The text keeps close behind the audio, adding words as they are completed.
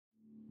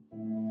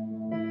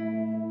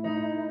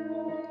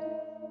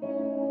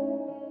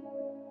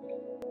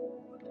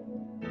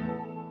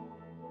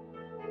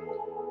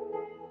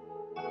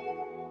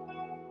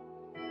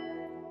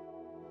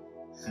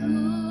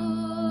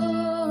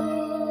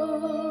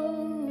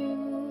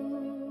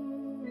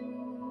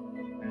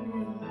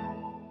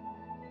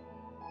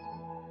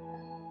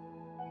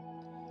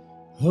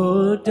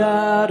O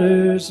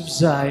daughters of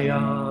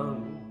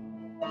Zion,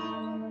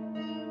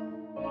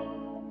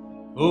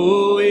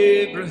 O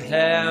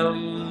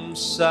Abraham's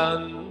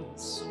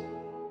sons,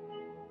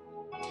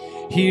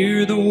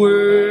 hear the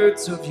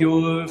words of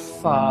your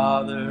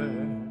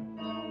father.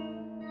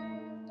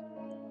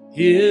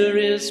 Hear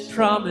his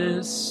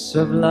promise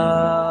of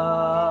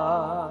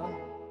love.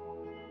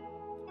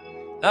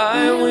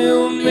 I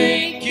will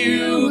make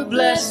you a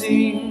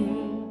blessing.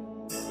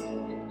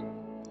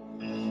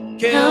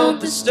 Count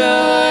the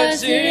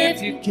stars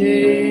if you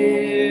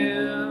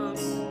can.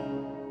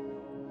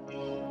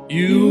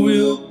 You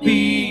will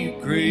be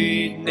a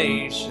great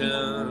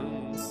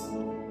nation.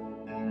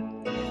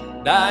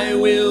 I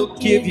will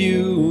give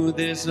you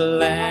this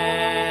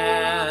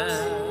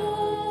land.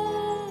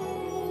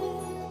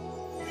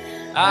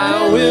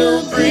 I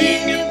will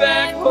bring you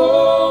back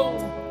home.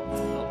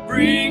 I'll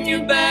bring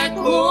you back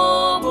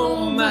home,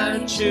 oh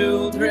my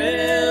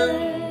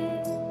children.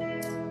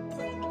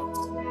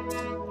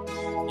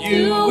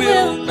 You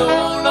will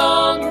no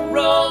longer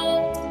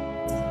roam,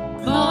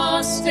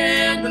 lost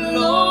and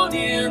alone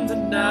in the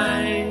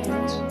night.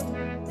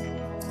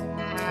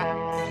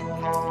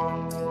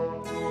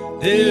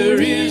 There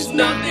is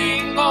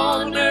nothing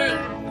on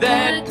earth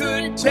that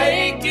could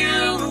take you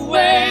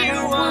away.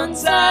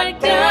 Once I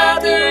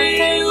gather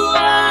you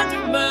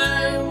under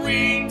my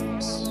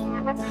wings,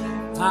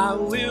 I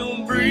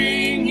will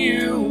bring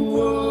you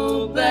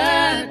all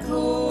back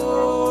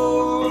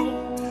home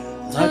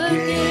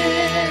again.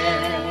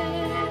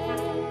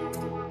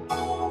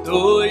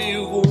 Though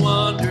you've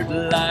wandered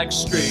like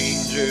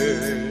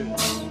strangers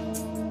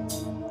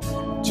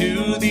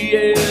to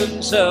the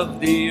ends of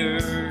the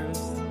earth,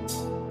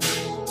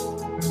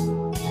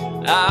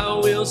 I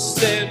will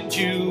send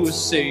you a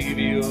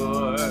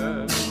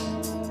Savior.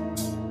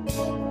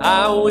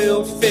 I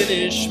will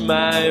finish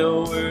my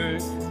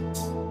work.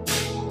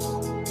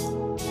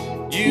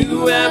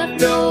 You have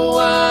no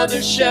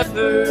other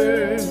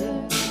shepherd.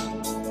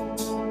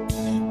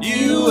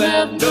 You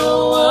have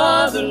no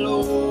other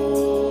Lord.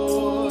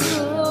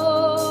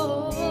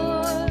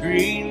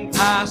 Green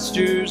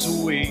pastures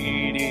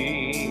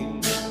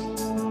waiting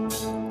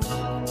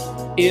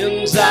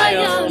in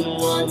Zion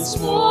once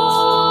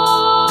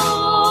more.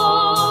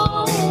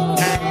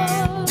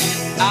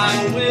 I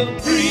will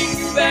bring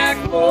you back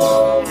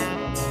home,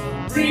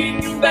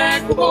 bring you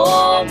back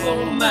home,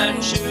 oh my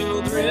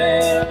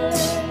children.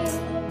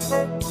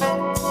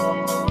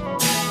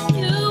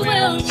 You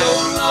will no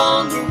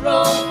longer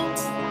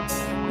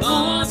roam,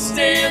 lost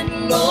and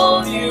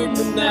alone in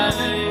the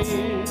night.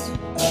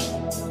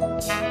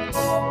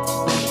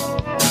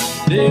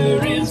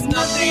 There is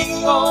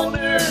nothing on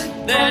earth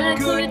that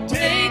could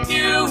take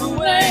you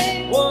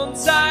away.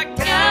 Once I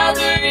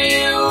gather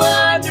you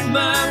under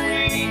my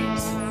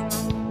wings,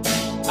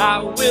 I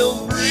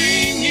will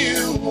bring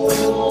you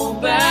all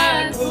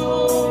back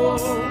home.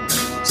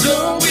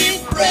 So we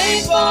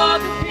pray for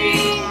the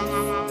peace,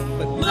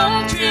 but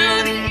look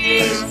to the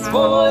east,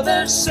 for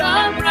the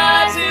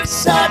sunrise is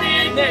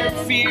sudden and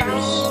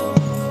fierce.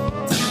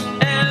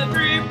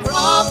 Every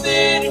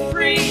prophet and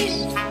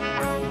priest,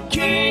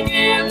 king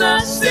in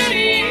the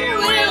city,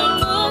 will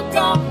look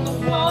on the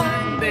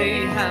one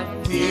they have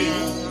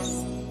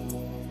pierced.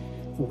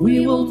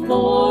 We will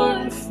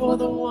mourn for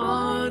the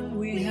one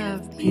we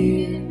have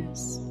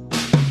pierced.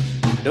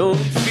 Don't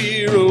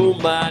fear, oh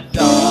my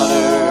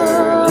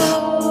daughters,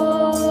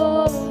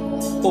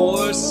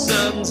 or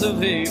sons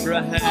of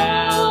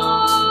Abraham.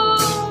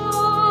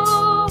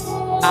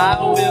 I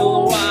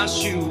will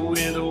wash you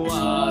with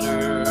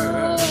water,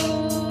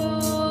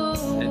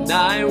 and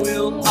I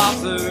will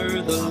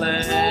offer the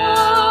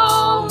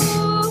Lamb.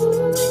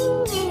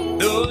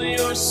 Though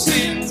your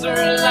sins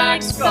are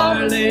like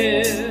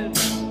scarlet,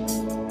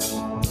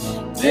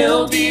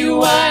 they'll be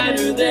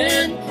whiter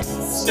than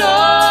snow.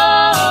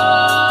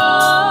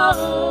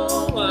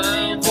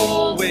 I've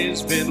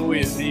always been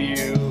with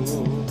you,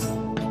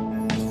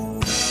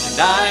 and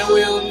I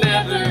will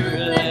never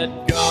let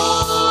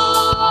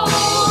go.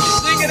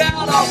 Sing it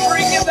out, I'll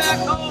bring you back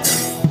home.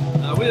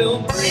 I will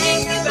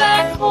bring you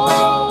back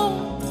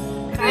home,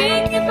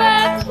 bring you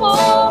back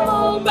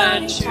home,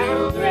 my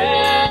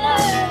children.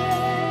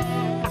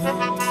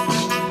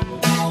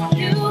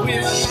 You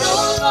will no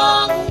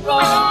longer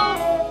roam,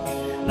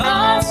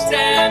 lost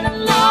and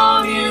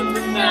alone in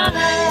the night.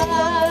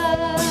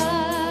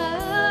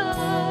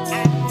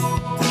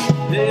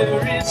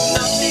 There is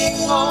nothing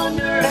on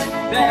earth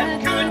that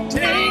could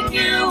take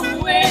you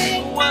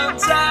away.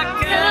 Once I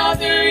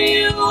gather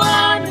you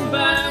under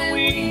my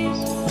wings,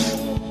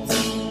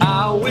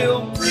 I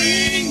will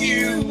bring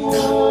you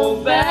all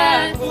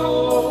back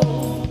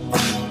home.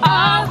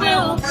 I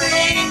will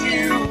bring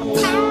you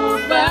all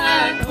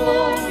back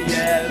home.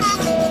 Yes,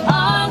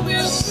 I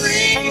will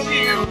bring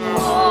you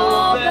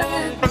all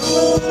back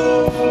home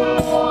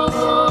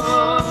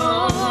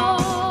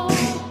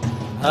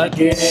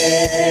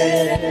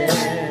again.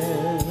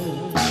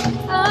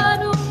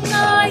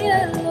 Adonai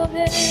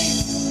Elohim,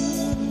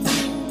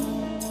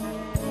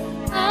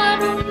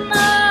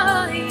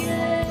 Adonai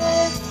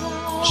Echad,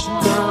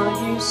 Shuvah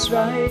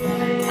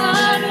Yisrael.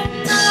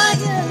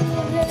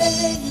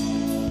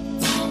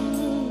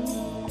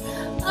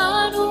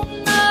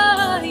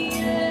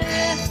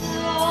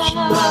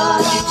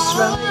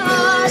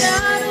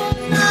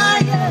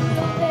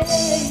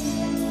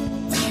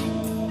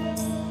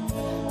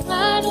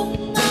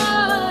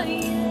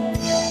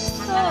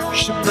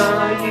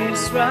 Shuvah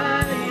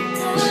Yisrael.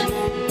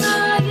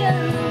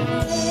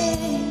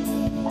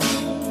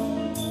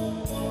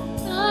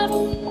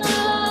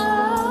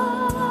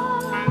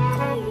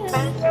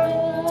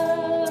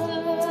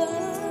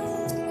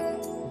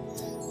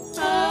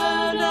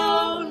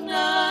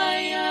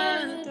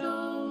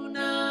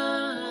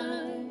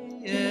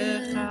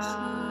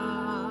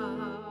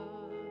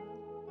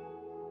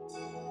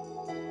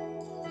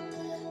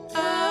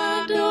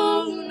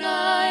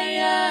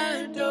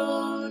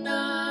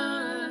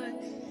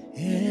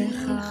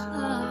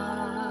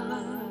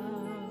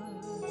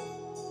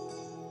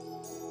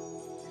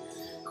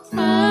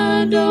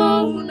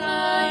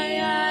 Adonai,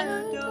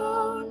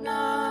 Adonai,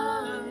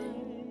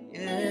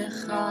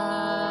 Echad.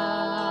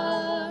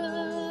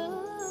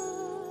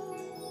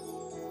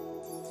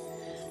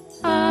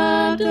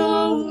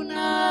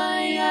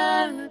 Adonai,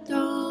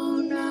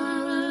 Adonai,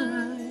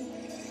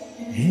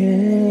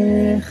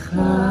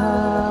 Echad.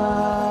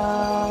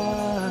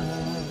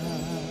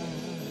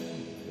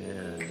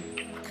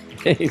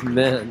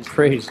 Amen.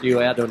 Praise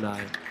you,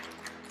 Adonai.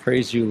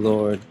 Praise you,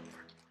 Lord.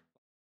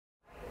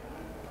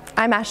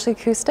 I'm Ashley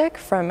Kustik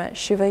from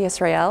Shuvah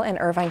Yisrael in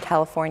Irvine,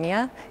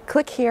 California.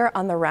 Click here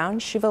on the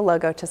round Shuvah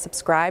logo to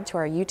subscribe to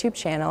our YouTube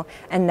channel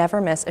and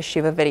never miss a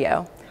Shuvah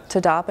video.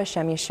 Todah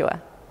b'Shem Yeshua.